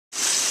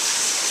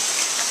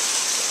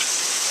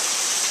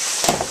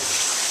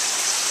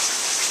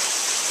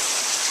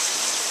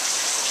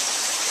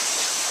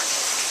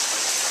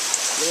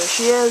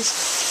she is.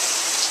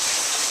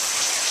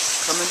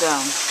 Coming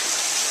down.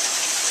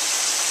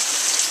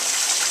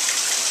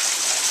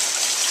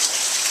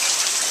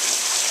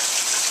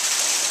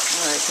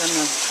 Alright, I'm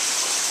gonna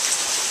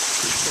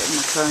get in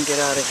the car and get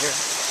out of here.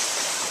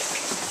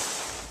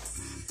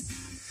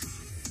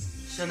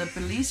 So the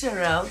police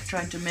are out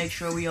trying to make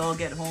sure we all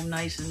get home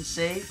nice and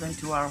safe and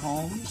to our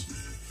homes.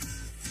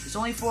 It's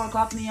only 4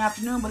 o'clock in the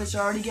afternoon, but it's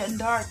already getting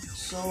dark.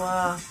 So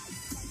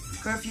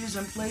curfew's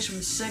in place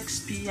from 6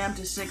 p.m.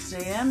 to 6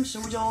 a.m.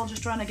 So we're all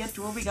just trying to get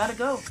to where we gotta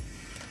go.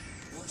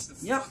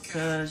 Yep,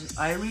 because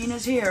Irene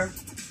is here.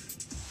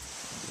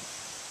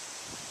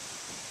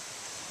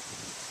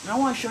 Now I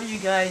want to show you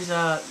guys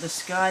the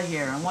sky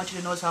here. I want you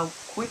to notice how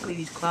quickly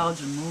these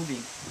clouds are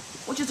moving,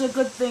 which is a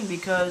good thing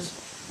because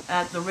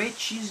at the rate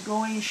she's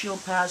going, she'll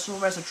pass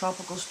over as a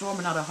tropical storm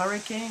and not a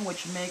hurricane,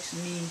 which makes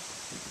me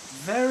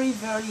very,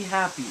 very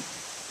happy.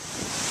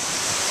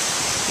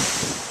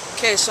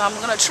 Okay, so I'm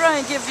going to try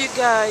and give you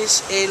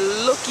guys a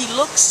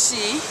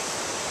look-see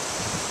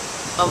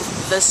of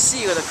the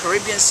sea, or the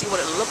Caribbean Sea, what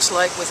it looks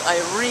like with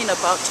Irene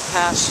about to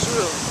pass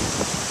through.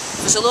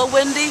 If it's a little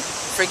windy,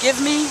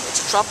 forgive me, it's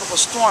a tropical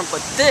storm,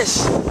 but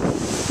this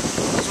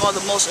is one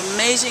of the most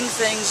amazing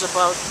things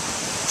about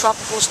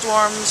tropical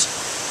storms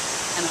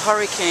and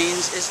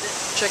hurricanes is,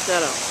 check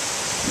that out.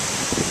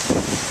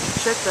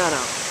 Check that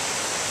out.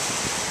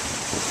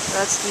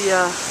 That's the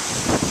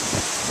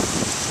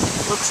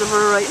looks of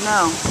her right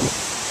now.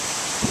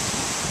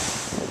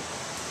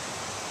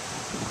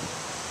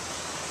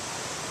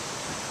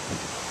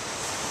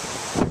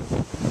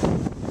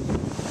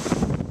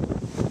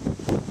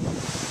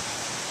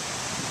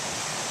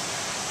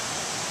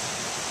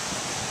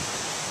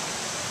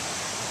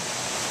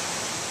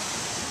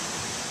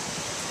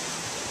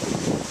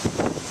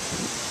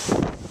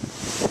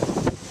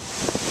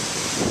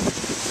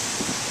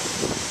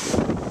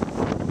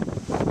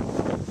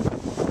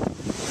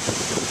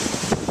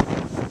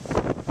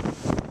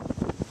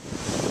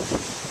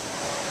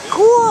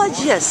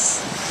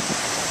 Gorgeous! I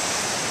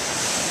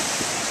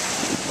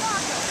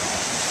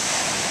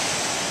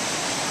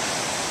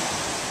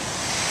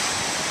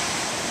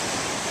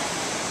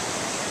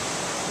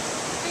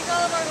think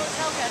all of our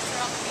hotel guests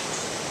are on the beach.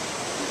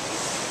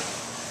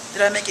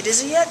 Did I make you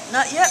dizzy yet?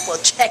 Not yet? Well,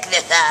 check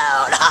this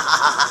out.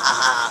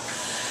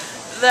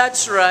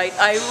 That's right.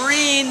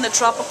 Irene, the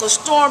tropical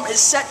storm, is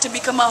set to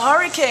become a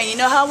hurricane. You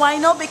know how I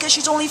know? Because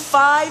she's only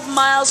 5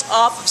 miles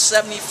off of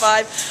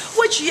 75,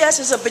 which, yes,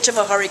 is a bitch of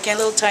a hurricane, a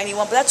little tiny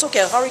one, but that's okay.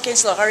 A hurricane's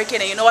still a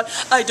hurricane, and you know what?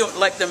 I don't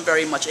like them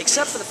very much,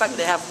 except for the fact that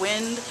they have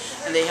wind,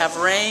 and they have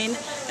rain,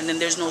 and then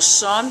there's no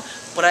sun,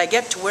 but I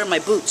get to wear my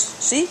boots.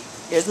 See?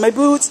 Here's my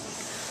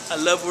boots. I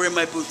love wearing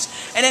my boots.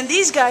 And then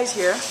these guys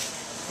here,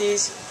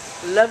 these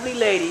lovely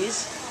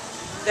ladies,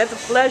 they have the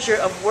pleasure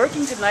of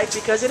working tonight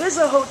because it is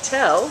a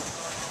hotel,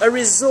 a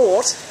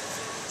resort,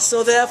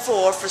 so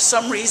therefore, for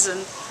some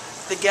reason,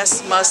 the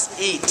guests must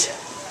eat.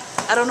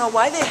 I don't know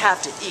why they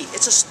have to eat.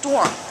 It's a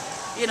storm.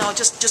 You know,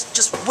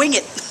 just wing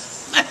it.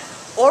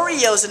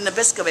 Oreos in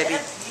Nabisco, baby.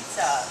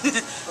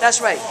 That's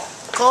right.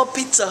 Call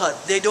Pizza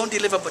Hut. They don't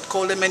deliver, but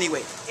call them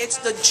anyway. It's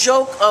the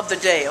joke of the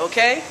day,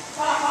 okay?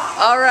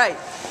 All right.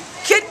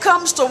 Kid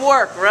comes to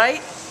work,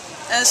 right?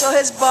 And so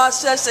his boss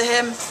says to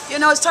him, you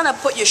know, it's time to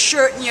put your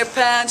shirt in your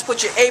pants,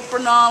 put your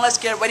apron on, let's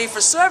get ready for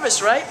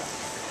service, right?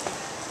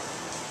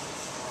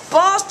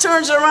 Boss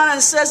turns around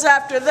and says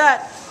after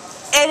that,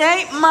 it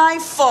ain't my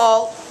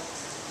fault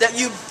that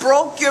you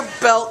broke your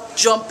belt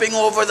jumping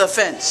over the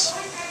fence.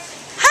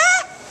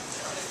 Huh?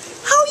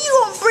 How you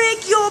gonna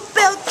break your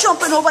belt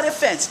jumping over the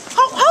fence?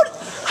 How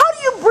do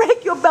you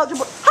break your belt?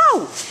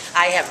 How?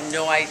 I have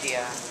no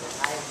idea.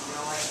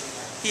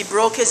 He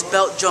broke his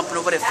belt jumping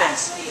over the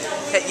fence.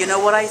 Hey, you know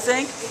what I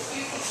think?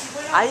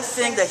 I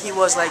think that he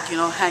was like, you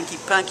know,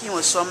 hanky-panky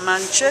with some man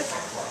chick.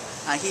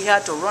 And he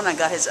had to run and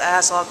got his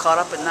ass all caught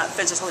up in that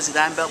fence until his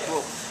damn belt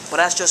broke. But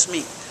that's just me.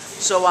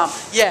 So,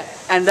 yeah,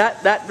 and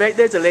that right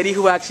there's a lady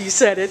who actually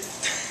said it.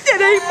 It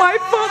ain't my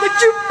fault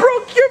that you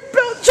broke your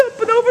belt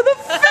jumping over the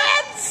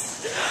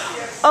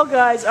fence. Oh,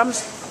 guys,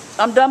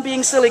 I'm done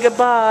being silly.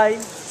 Goodbye.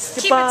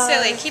 Keep it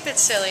silly. Keep it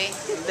silly.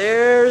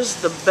 There's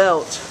the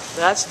belt.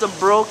 That's the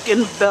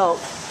broken belt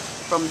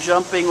from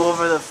jumping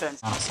over the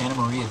fence. On Santa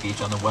Maria Beach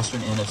on the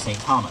western end of St.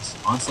 Thomas.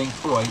 On St.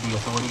 Croix, the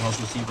authority has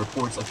received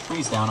reports of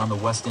freeze down on the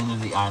west end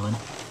of the island,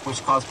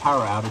 which caused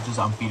power outages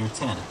on Feeder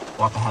 10.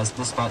 WAPA has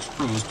dispatched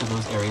crews to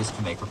those areas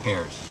to make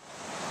repairs.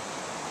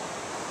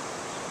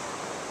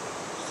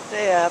 The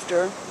day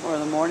after, or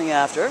the morning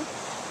after,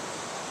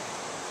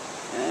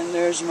 and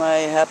there's my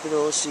happy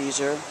little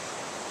Caesar.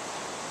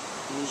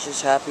 He's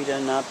just happy to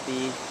not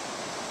be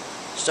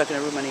stuck in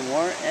a room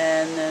anymore.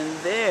 And then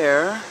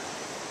there,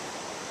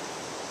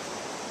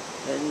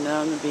 heading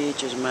down the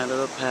beach, is my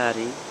little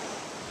Patty.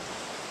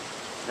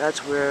 That's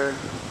where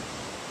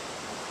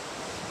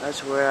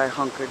I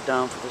hunkered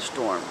down for the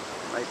storm,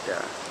 right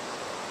there.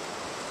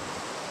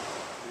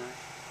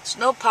 There's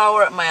no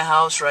power at my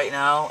house right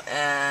now,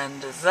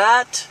 and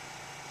that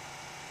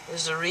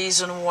is the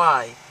reason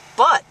why.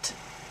 But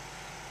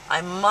I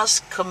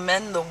must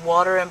commend the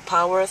Water and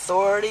Power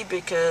Authority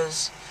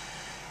because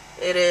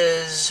it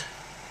is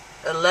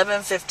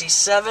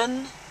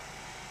 11:57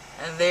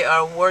 and they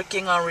are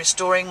working on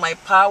restoring my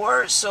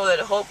power so that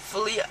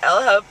hopefully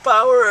I'll have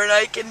power and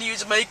I can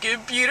use my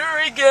computer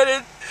again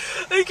and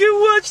I can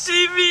watch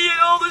TV and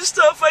all the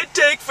stuff I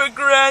take for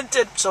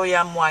granted. So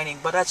yeah, I'm whining,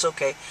 but that's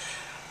okay.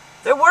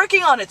 They're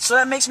working on it, so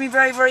that makes me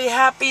very, very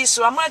happy.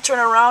 So I'm going to turn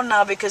around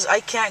now because I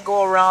can't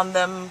go around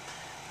them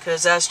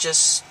because that's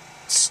just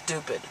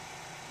stupid.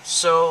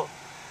 So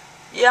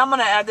yeah, I'm going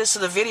to add this to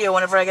the video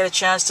whenever I get a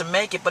chance to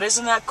make it. But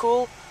isn't that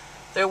cool?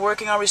 They're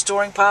working on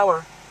restoring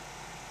power.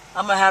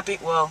 I'm a happy,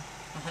 well,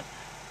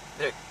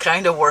 they're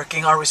kind of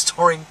working on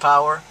restoring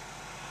power.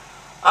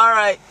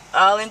 Alright,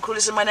 I'll include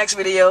this in my next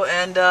video,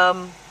 and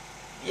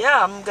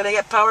yeah, I'm gonna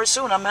get power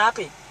soon. I'm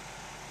happy.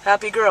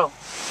 Happy girl.